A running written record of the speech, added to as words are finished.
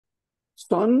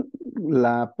Son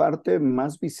la parte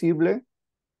más visible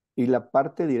y la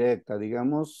parte directa.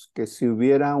 Digamos que si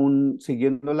hubiera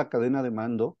siguiendo la cadena de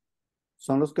mando,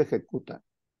 son los que ejecutan.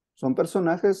 Son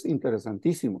personajes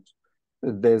interesantísimos,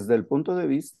 desde el punto de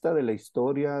vista de la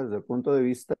historia, desde el punto de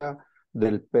vista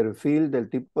del perfil, del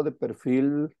tipo de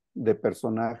perfil de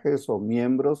personajes o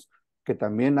miembros que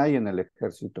también hay en el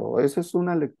ejército. Esa es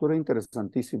una lectura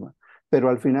interesantísima, pero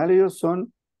al final ellos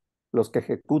son los que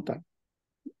ejecutan,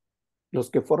 los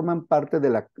que forman parte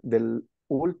del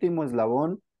último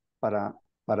eslabón para,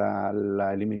 para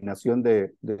la eliminación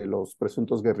de los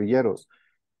presuntos guerrilleros.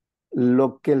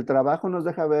 Lo que el trabajo nos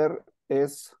deja ver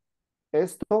es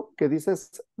esto que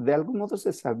dices, de algún modo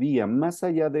se sabía, más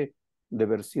allá de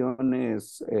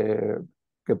versiones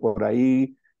que por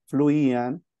ahí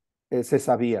fluían, se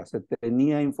sabía, se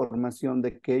tenía información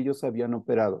de que ellos habían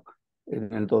operado.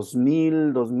 En el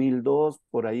 2000, 2002,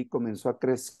 por ahí comenzó a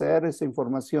crecer esa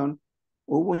información.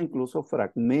 Hubo incluso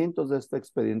fragmentos de este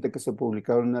expediente que se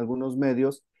publicaron en algunos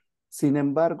medios. Sin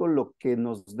embargo, lo que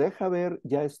nos deja ver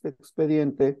ya este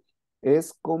expediente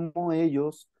es cómo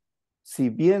ellos, si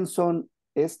bien son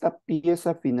esta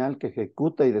pieza final que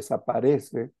ejecuta y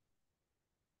desaparece,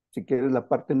 si quieres la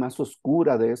parte más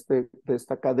oscura de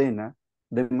esta cadena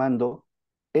de mando,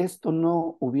 esto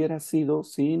no hubiera sido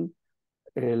sin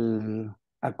el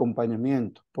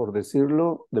acompañamiento, por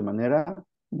decirlo de manera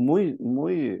muy,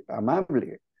 muy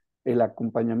amable, el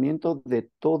acompañamiento de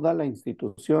toda la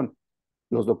institución.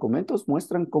 Los documentos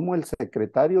muestran cómo el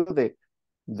secretario de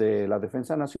la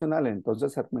Defensa Nacional,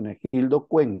 entonces Hermenegildo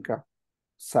Cuenca,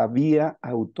 sabía,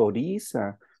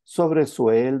 autoriza sobre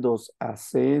sueldos,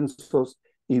 ascensos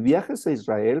y viajes a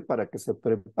Israel para que se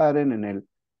preparen en el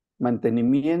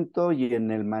mantenimiento y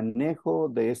en el manejo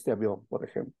de este avión, por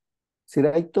ejemplo. Es decir,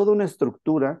 hay toda una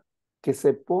estructura que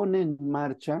se pone en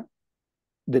marcha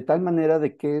de tal manera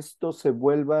de que esto se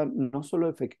vuelva no solo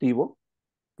efectivo,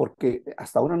 porque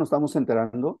hasta ahora nos estamos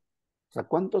enterando, o sea,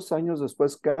 ¿cuántos años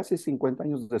después, casi 50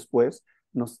 años después,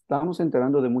 nos estamos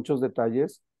enterando de muchos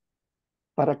detalles?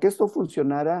 Para que esto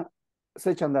funcionara,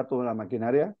 se echa a andar toda la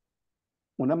maquinaria,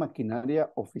 una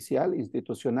maquinaria oficial,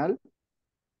 institucional,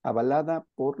 avalada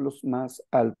por los más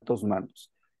altos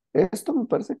mandos. Esto me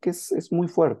parece que es muy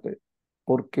fuerte,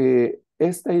 porque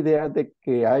esta idea de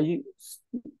que hay,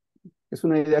 es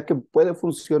una idea que puede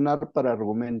funcionar para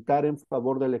argumentar en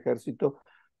favor del ejército,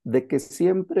 de que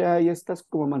siempre hay estas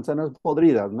como manzanas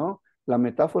podridas, ¿no? La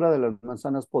metáfora de las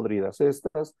manzanas podridas,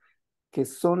 estas que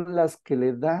son las que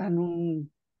le dan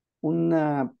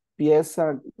una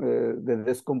pieza de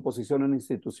descomposición en la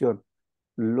institución.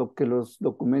 Lo que los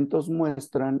documentos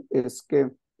muestran es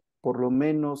que por lo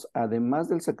menos, además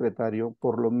del secretario,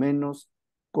 por lo menos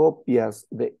copias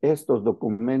de estos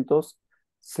documentos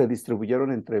se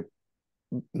distribuyeron entre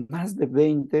más de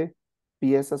 20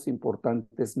 piezas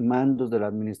importantes, mandos de la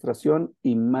administración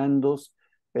y mandos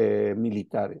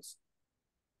militares.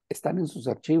 Están en sus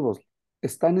archivos,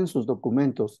 están en sus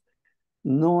documentos.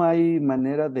 No hay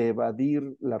manera de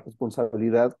evadir la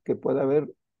responsabilidad que pueda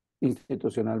haber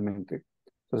institucionalmente.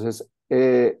 Entonces,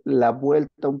 la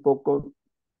vuelta un poco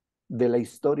de la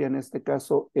historia en este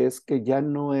caso es que ya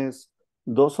no es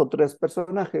dos o tres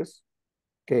personajes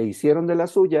que hicieron de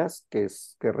las suyas, que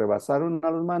rebasaron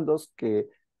a los mandos, que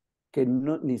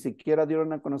no, ni siquiera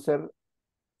dieron a conocer.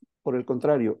 Por el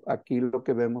contrario, aquí lo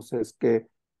que vemos es que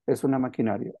es una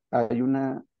maquinaria, hay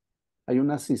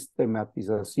una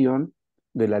sistematización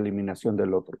de la eliminación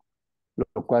del otro,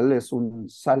 lo cual es un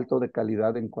salto de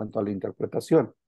calidad en cuanto a la interpretación.